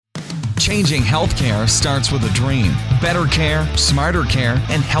Changing healthcare starts with a dream. Better care, smarter care,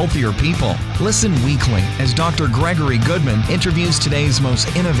 and healthier people. Listen weekly as Dr. Gregory Goodman interviews today's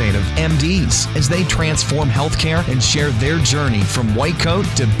most innovative MDs as they transform healthcare and share their journey from white coat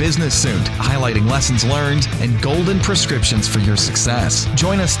to business suit, highlighting lessons learned and golden prescriptions for your success.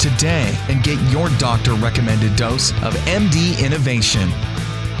 Join us today and get your doctor-recommended dose of MD innovation.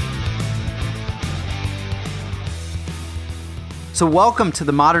 So welcome to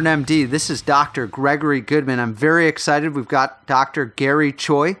the Modern MD. This is Dr. Gregory Goodman. I'm very excited. We've got Dr. Garry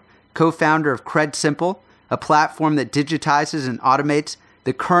Choy, co-founder of CredSimple, a platform that digitizes and automates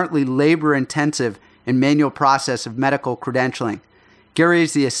the currently labor-intensive and manual process of medical credentialing. Garry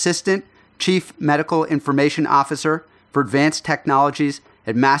is the Assistant Chief Medical Information Officer for Advanced Technologies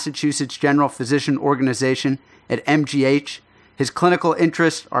at Massachusetts General Physician Organization at MGH. His clinical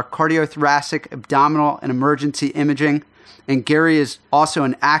interests are cardiothoracic, abdominal, and emergency imaging. And Garry is also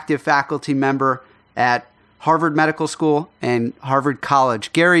an active faculty member at Harvard Medical School and Harvard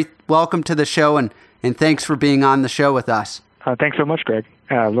College. Garry, welcome to the show, and thanks for being on the show with us. Thanks so much, Greg.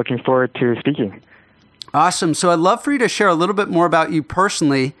 Looking forward to speaking. Awesome. So I'd love for you to share a little bit more about you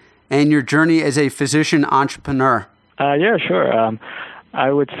personally and your journey as a physician entrepreneur. Yeah, sure.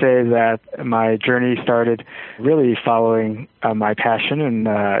 I would say that my journey started really following my passion,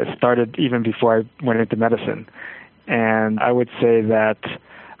 and started even before I went into medicine. And I would say that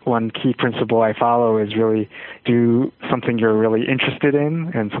one key principle I follow is really do something you're really interested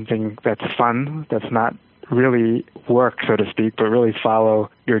in and something that's fun, that's not really work, so to speak, but really follow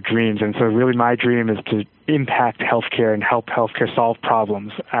your dreams. And so really my dream is to impact healthcare and help healthcare solve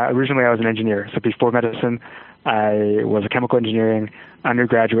problems. Originally I was an engineer. So before medicine, I was a chemical engineering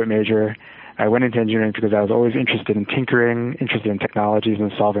undergraduate major. I went into engineering because I was always interested in tinkering, interested in technologies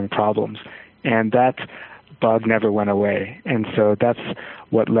and solving problems. And that bug never went away. And so that's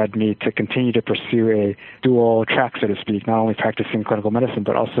what led me to continue to pursue a dual track, so to speak, not only practicing clinical medicine,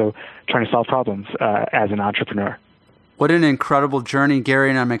 but also trying to solve problems as an entrepreneur. What an incredible journey, Garry,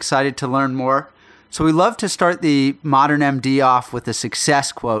 and I'm excited to learn more. So we love to start the Modern MD off with a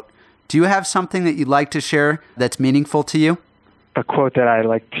success quote. Do you have something that you'd like to share that's meaningful to you? A quote that I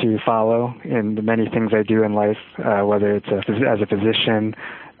like to follow in the many things I do in life, whether it's as a physician,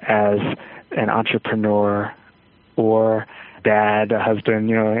 as an entrepreneur, or dad, a husband,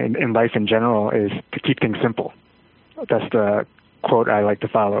 in life in general, is to keep things simple. That's the quote I like to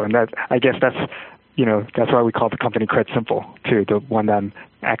follow. And that, I guess that's why we call the company CredSimple too, the one that I'm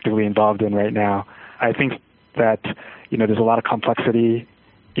actively involved in right now. I think that, there's a lot of complexity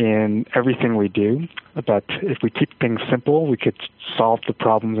in everything we do, but if we keep things simple, we could solve the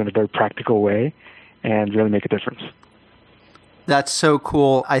problems in a very practical way and really make a difference. That's so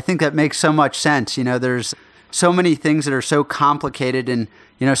cool. I think that makes so much sense. There's so many things that are so complicated, and,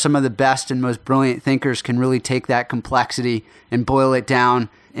 some of the best and most brilliant thinkers can really take that complexity and boil it down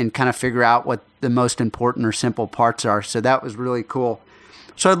and kind of figure out what the most important or simple parts are. So that was really cool.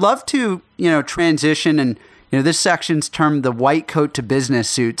 So I'd love to, transition, and, this section's termed the white coat to business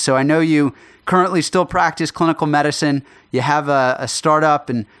suit. So I know you currently still practice clinical medicine. You have a startup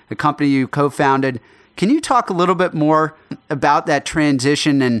and a company you co-founded. Can you talk a little bit more about that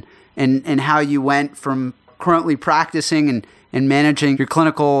transition and how you went from currently practicing and managing your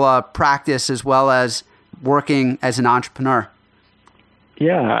clinical practice as well as working as an entrepreneur?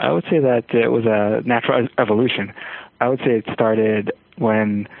 Yeah, I would say that it was a natural evolution. I would say it started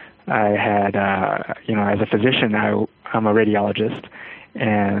when I had, as a physician, I'm a radiologist,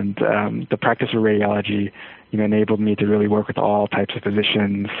 and the practice of radiology enabled me to really work with all types of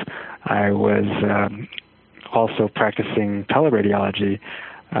physicians. I was also practicing teleradiology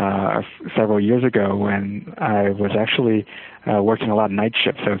several years ago when I was actually working a lot of night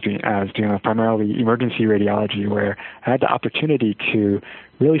shifts. I was doing primarily emergency radiology, where I had the opportunity to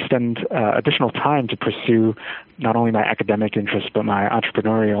really spend additional time to pursue not only my academic interests but my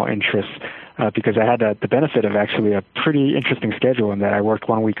entrepreneurial interests, because I had the benefit of actually a pretty interesting schedule in that I worked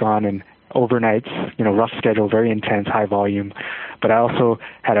 1 week on and overnights, rough schedule, very intense, high volume. But I also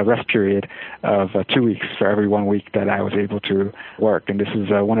had a rest period of 2 weeks for every 1 week that I was able to work. And this is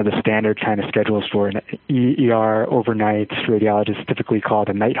one of the standard kind of schedules for an ER overnight radiologist, typically called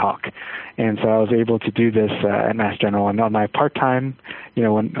a night hawk. And so I was able to do this at Mass General. And on my part-time,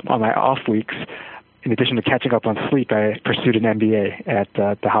 on my off weeks, in addition to catching up on sleep, I pursued an MBA at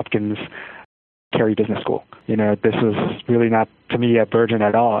the Hopkins Garry Business School. This was really not, to me, a burden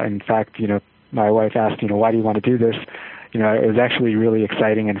at all. In fact, my wife asked, why do you want to do this? It was actually really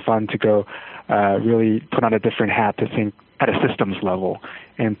exciting and fun to go really put on a different hat, to think at a systems level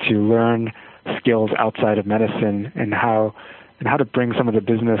and to learn skills outside of medicine and how and how to bring some of the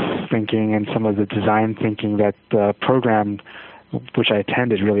business thinking and some of the design thinking that the program which I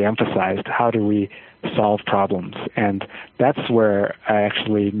attended really emphasized. How do we solve problems? And that's where I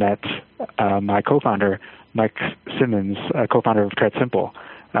actually met my co-founder, Mike Simmons, co-founder of CredSimple.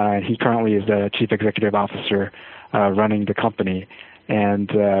 He currently is the chief executive officer running the company. And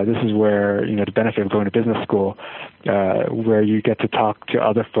this is where, the benefit of going to business school, where you get to talk to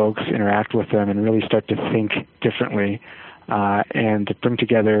other folks, interact with them, and really start to think differently and to bring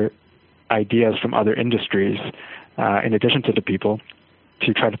together ideas from other industries, in addition to the people,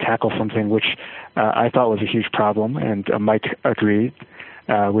 to try to tackle something which I thought was a huge problem, and Mike agreed,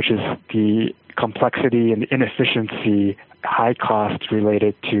 which is the complexity and inefficiency, high cost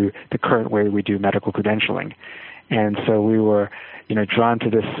related to the current way we do medical credentialing. And so we were, drawn to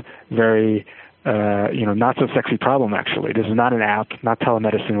this very, not so sexy problem, actually. This is not an app, not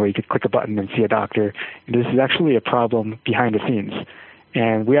telemedicine where you could click a button and see a doctor. This is actually a problem behind the scenes.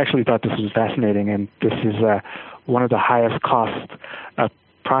 And we actually thought this was fascinating, and this is one of the highest cost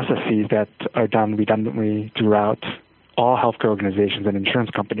processes that are done redundantly throughout all healthcare organizations and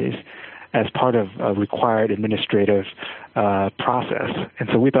insurance companies as part of a required administrative process. And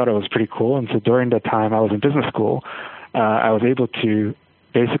so we thought it was pretty cool. And so during the time I was in business school, I was able to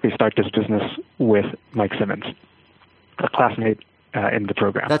basically start this business with Mike Simmons, a classmate in the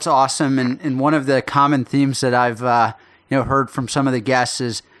program. That's awesome. And one of the common themes that I've heard from some of the guests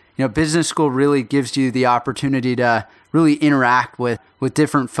is, business school really gives you the opportunity to really interact with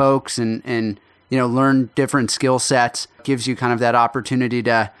different folks and learn different skill sets. Gives you kind of that opportunity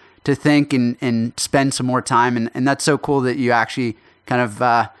to think and spend some more time. And that's so cool that you actually kind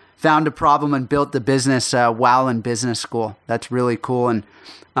of found a problem and built the business while in business school. That's really cool. And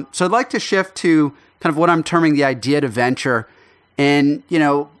so I'd like to shift to kind of what I'm terming the idea to venture. And,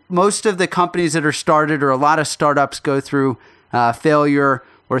 most of the companies that are started, or a lot of startups, go through failure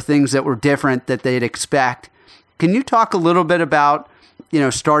or things that were different that they'd expect. Can you talk a little bit about,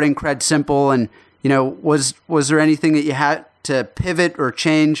 starting CredSimple, and, was there anything that you had to pivot or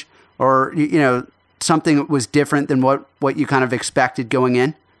change, or, something that was different than what you kind of expected going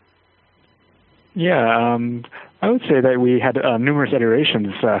in? Yeah, I would say that we had numerous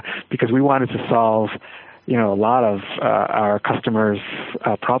iterations because we wanted to solve, a lot of our customers'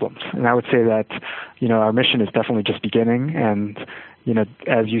 problems. And I would say that, our mission is definitely just beginning. And,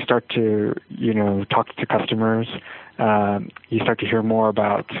 as you start to, talk to customers, you start to hear more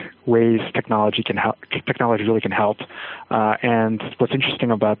about ways technology can help. Technology really can help. And what's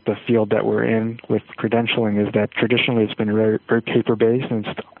interesting about the field that we're in with credentialing is that traditionally it's been very, very paper-based, and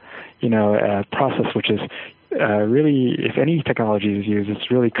it's, a process which is really, if any technology is used,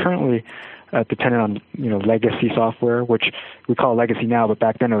 it's really currently dependent on, legacy software, which we call legacy now, but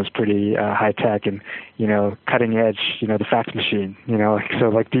back then it was pretty high tech and, cutting edge, the fax machine, so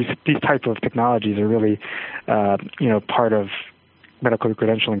like these type of technologies are really, part of medical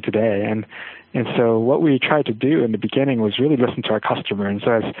credentialing today. And so what we tried to do in the beginning was really listen to our customer. And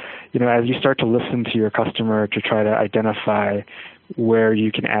so as you start to listen to your customer to try to identify where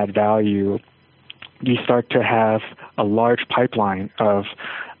you can add value, you start to have a large pipeline of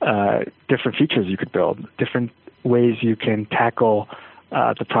different features you could build, different ways you can tackle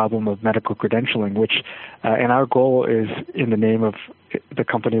the problem of medical credentialing, which, and our goal is in the name of the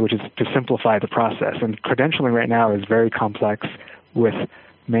company, which is to simplify the process. And credentialing right now is very complex with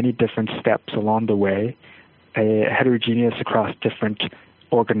many different steps along the way, heterogeneous across different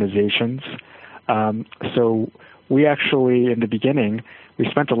organizations. So we actually, in the beginning, we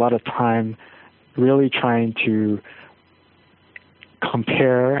spent a lot of time really trying to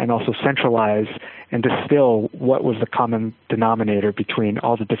compare and also centralize and distill what was the common denominator between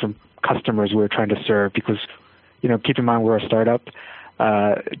all the different customers we were trying to serve. Because, keep in mind, we're a startup.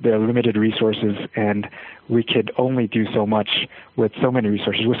 There are limited resources, and we could only do so much with so many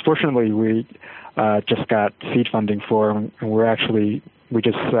resources. Which fortunately, we just got seed funding for, and we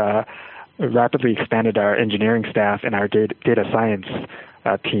just rapidly expanded our engineering staff and our data science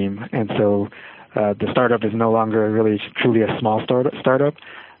team. And so the startup is no longer really truly a small startup,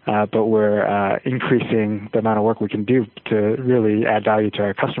 but we're increasing the amount of work we can do to really add value to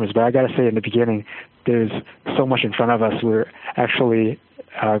our customers. But I got to say, in the beginning, there's so much in front of us. We're actually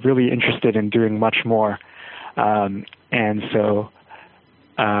really interested in doing much more. And so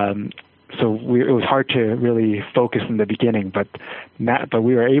it was hard to really focus in the beginning, but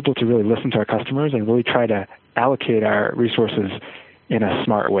we were able to really listen to our customers and really try to allocate our resources in a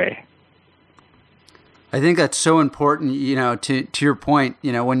smart way. I think that's so important, to your point,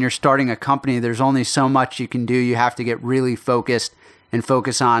 when you're starting a company, there's only so much you can do. You have to get really focused and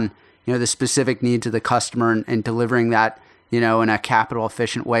focus on, the specific needs of the customer and delivering that, in a capital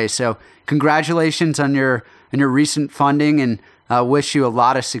efficient way. So congratulations on your recent funding, and wish you a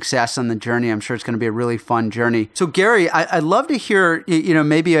lot of success on the journey. I'm sure it's going to be a really fun journey. So Garry, I'd love to hear,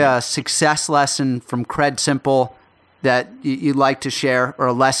 maybe a success lesson from CredSimple that you'd like to share, or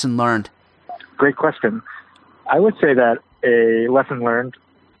a lesson learned. Great question. I would say that a lesson learned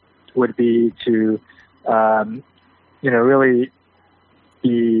would be to, really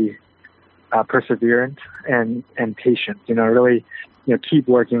be perseverant and patient. Really, keep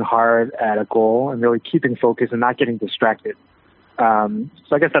working hard at a goal and really keeping focused and not getting distracted. So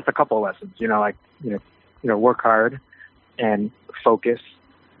I guess that's a couple of lessons. Work hard and focus.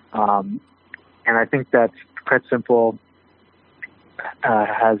 And I think that CredSimple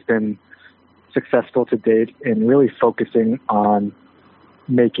has been successful to date in really focusing on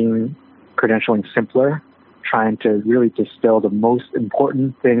making credentialing simpler, trying to really distill the most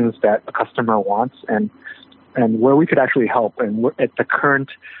important things that a customer wants and where we could actually help, and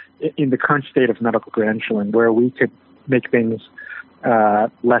in the current state of medical credentialing, where we could make things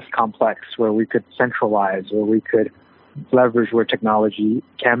less complex, where we could centralize, where we could leverage where technology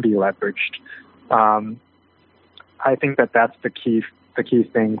can be leveraged. I think that that's the key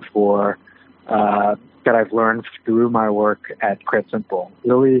thing for that I've learned through my work at CredSimple.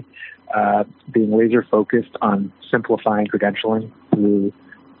 Really being laser focused on simplifying credentialing through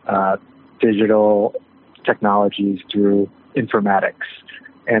digital technologies, through informatics,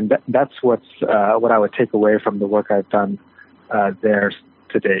 and that's what I would take away from the work I've done there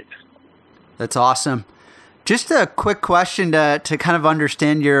to date. That's awesome. Just a quick question to kind of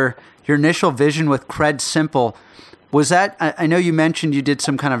understand your initial vision with CredSimple. Was that, I know you mentioned you did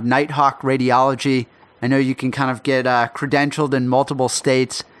some kind of Nighthawk radiology. I know you can kind of get credentialed in multiple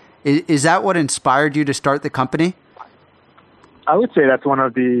states. Is that what inspired you to start the company? I would say that's one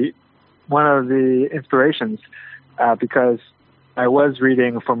of the inspirations, because I was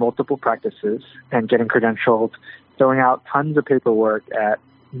reading for multiple practices and getting credentialed, filling out tons of paperwork at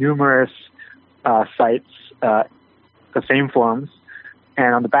numerous sites, the same forms,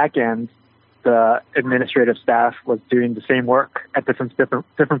 and on the back end, the administrative staff was doing the same work at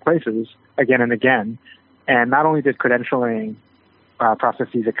different places again and again. And not only did credentialing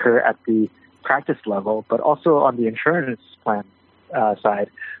processes occur at the practice level, but also on the insurance plan side,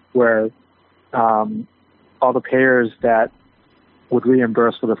 where all the payers that would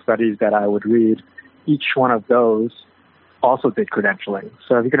reimburse for the studies that I would read, each one of those also did credentialing.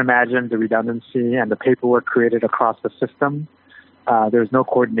 So if you can imagine the redundancy and the paperwork created across the system, there's no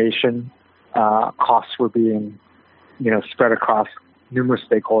coordination. Costs were being, spread across numerous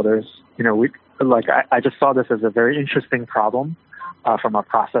stakeholders. I just saw this as a very interesting problem from a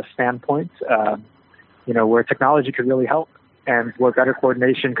process standpoint, where technology could really help and where better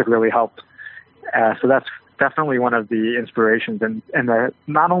coordination could really help. So that's definitely one of the inspirations, and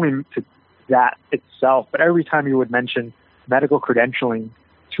not only to that itself, but every time you would mention medical credentialing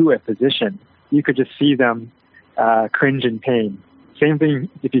to a physician, you could just see them cringe in pain. Same thing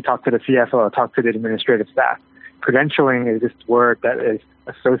if you talk to the CFO or talk to the administrative staff. Credentialing is just a word that is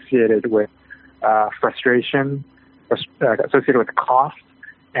associated with frustration, associated with cost,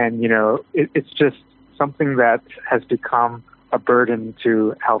 and it's just something that has become a burden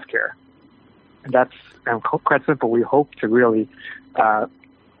to healthcare. And that's CredSimple. We hope to really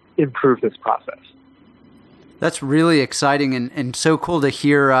improve this process. That's really exciting and so cool to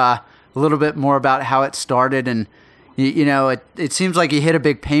hear a little bit more about how it started. And it seems like you hit a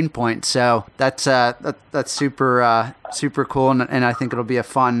big pain point, so that's super cool, and I think it'll be a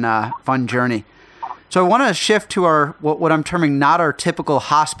fun journey. So I want to shift to our what I'm terming not our typical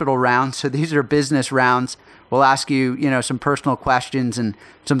hospital rounds. So these are business rounds. We'll ask you some personal questions and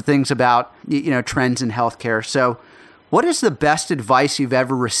some things about trends in healthcare. So, what is the best advice you've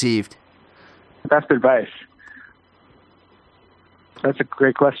ever received? Best advice. That's a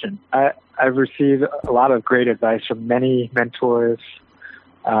great question. I've received a lot of great advice from many mentors.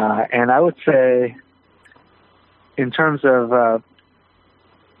 And I would say, in terms of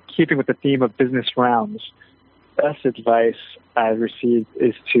keeping with the theme of business rounds, best advice I've received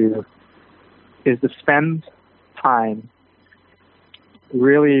is to spend time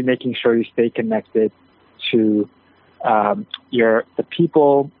really making sure you stay connected to the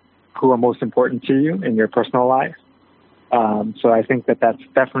people who are most important to you in your personal life. So I think that's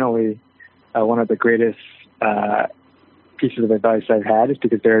definitely one of the greatest pieces of advice I've had, is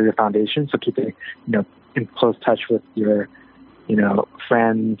because they're your foundation. So keeping in close touch with your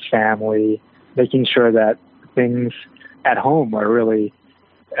friends, family, making sure that things at home are really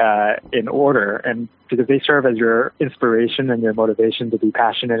in order, and because they serve as your inspiration and your motivation to be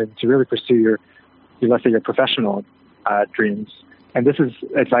passionate and to really pursue your professional dreams. And this is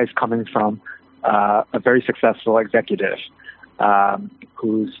advice coming from a very successful executive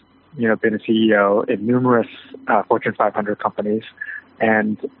who's been a CEO in numerous Fortune 500 companies,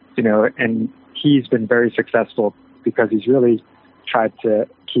 and he's been very successful because he's really tried to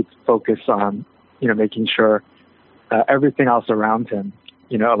keep focus on making sure everything else around him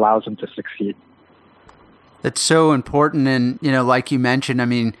allows him to succeed. That's so important. And, like you mentioned, I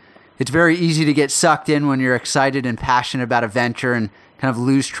mean, it's very easy to get sucked in when you're excited and passionate about a venture and kind of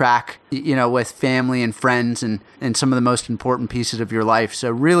lose track, with family and friends and some of the most important pieces of your life. So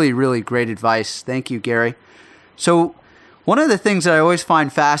really, really great advice. Thank you, Garry. So one of the things that I always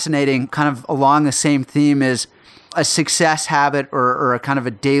find fascinating, kind of along the same theme, is a success habit or a kind of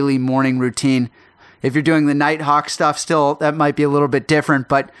a daily morning routine. If you're doing the Nighthawk stuff still, that might be a little bit different,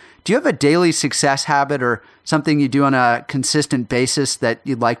 but do you have a daily success habit or something you do on a consistent basis that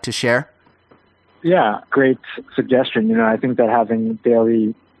you'd like to share? Yeah, great suggestion. I think that having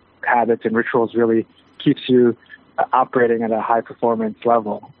daily habits and rituals really keeps you operating at a high performance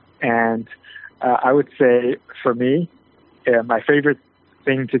level. And I would say for me, my favorite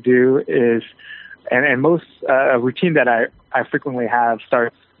thing to do is, and most a routine that I frequently have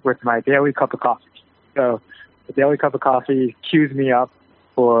starts with my daily cup of coffee. So the daily cup of coffee cues me up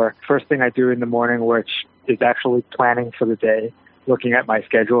for first thing I do in the morning, which is actually planning for the day, looking at my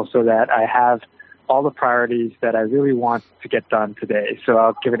schedule so that I have all the priorities that I really want to get done today. So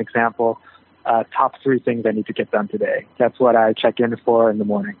I'll give an example, top 3 things I need to get done today. That's what I check in for in the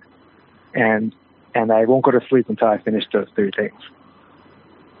morning. And I won't go to sleep until I finish those 3 things.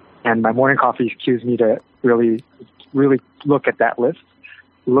 And my morning coffee cues me to really, really look at that list,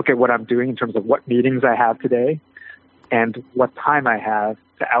 look at what I'm doing in terms of what meetings I have today and what time I have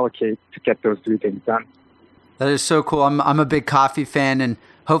to allocate to get those 3 things done. That is so cool. I'm a big coffee fan, and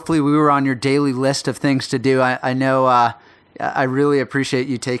hopefully we were on your daily list of things to do. I know I really appreciate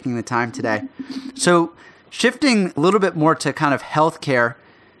you taking the time today. So shifting a little bit more to kind of healthcare,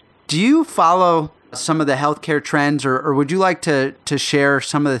 do you follow some of the healthcare trends, or would you like to share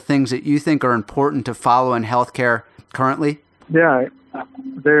some of the things that you think are important to follow in healthcare currently? Yeah,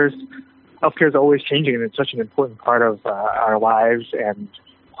 healthcare is always changing, and it's such an important part of our lives and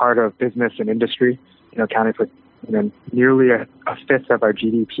part of business and industry, accounting for nearly a fifth of our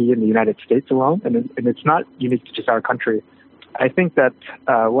GDP in the United States alone, and it's not unique to just our country. I think that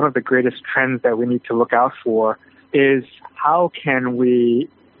one of the greatest trends that we need to look out for is how can we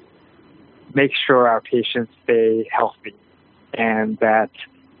make sure our patients stay healthy and that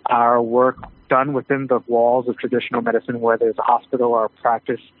our work done within the walls of traditional medicine, whether it's a hospital or a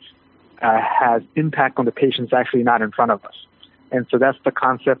practice, has impact on the patients actually not in front of us. And so that's the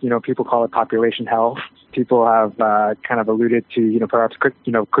concept, people call it population health. People have kind of alluded to, perhaps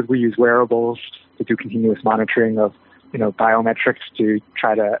could we use wearables to do continuous monitoring of, biometrics to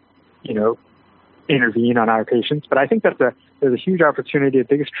try to, intervene on our patients. But I think that there's a huge opportunity. The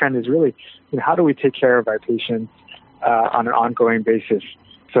biggest trend is really, how do we take care of our patients on an ongoing basis?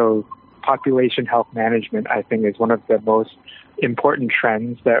 So population health management, I think, is one of the most important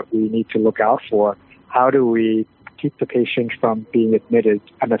trends that we need to look out for. How do we keep the patient from being admitted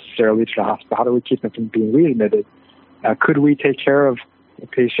unnecessarily to the hospital? How do we keep them from being readmitted? Could we take care of the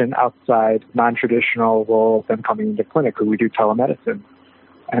patient outside non-traditional role of them coming into clinic? Could we do telemedicine?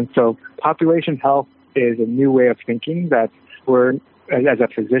 And so population health is a new way of thinking that as a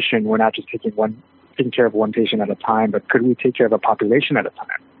physician, we're not just taking care of one patient at a time, but could we take care of a population at a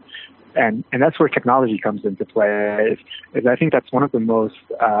time? And that's where technology comes into play. Is I think that's one of the most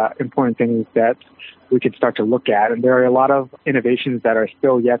important things that we could start to look at. And there are a lot of innovations that are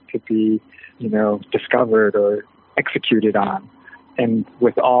still yet to be, discovered or executed on. And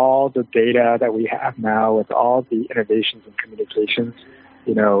with all the data that we have now, with all the innovations in communications,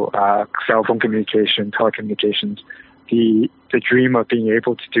 cell phone communication, telecommunications, the dream of being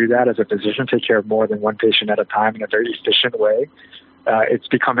able to do that as a physician, take care of more than one patient at a time in a very efficient way, it's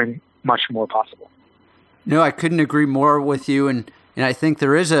becoming much more possible. No, I couldn't agree more with you. And I think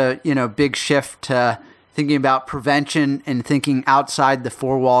there is a, big shift to thinking about prevention and thinking outside the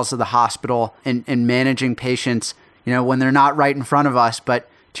 4 walls of the hospital and managing patients, when they're not right in front of us, but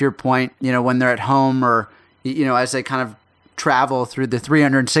to your point, when they're at home or, as they kind of travel through the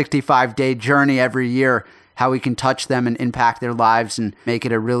 365-day journey every year, how we can touch them and impact their lives and make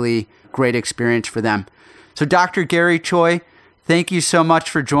it a really great experience for them. So Dr. Garry Choy, thank you so much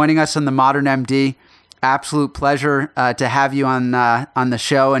for joining us on the Modern MD. Absolute pleasure to have you on the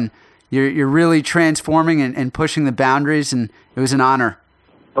show, and you're really transforming and pushing the boundaries, and it was an honor.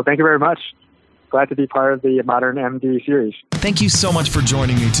 Well, thank you very much. Glad to be part of the Modern MD series. Thank you so much for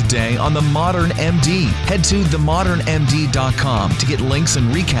joining me today on The Modern MD. Head to themodernmd.com to get links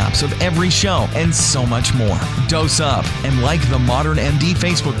and recaps of every show and so much more. Dose up and like The Modern MD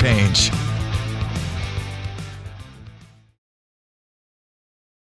Facebook page.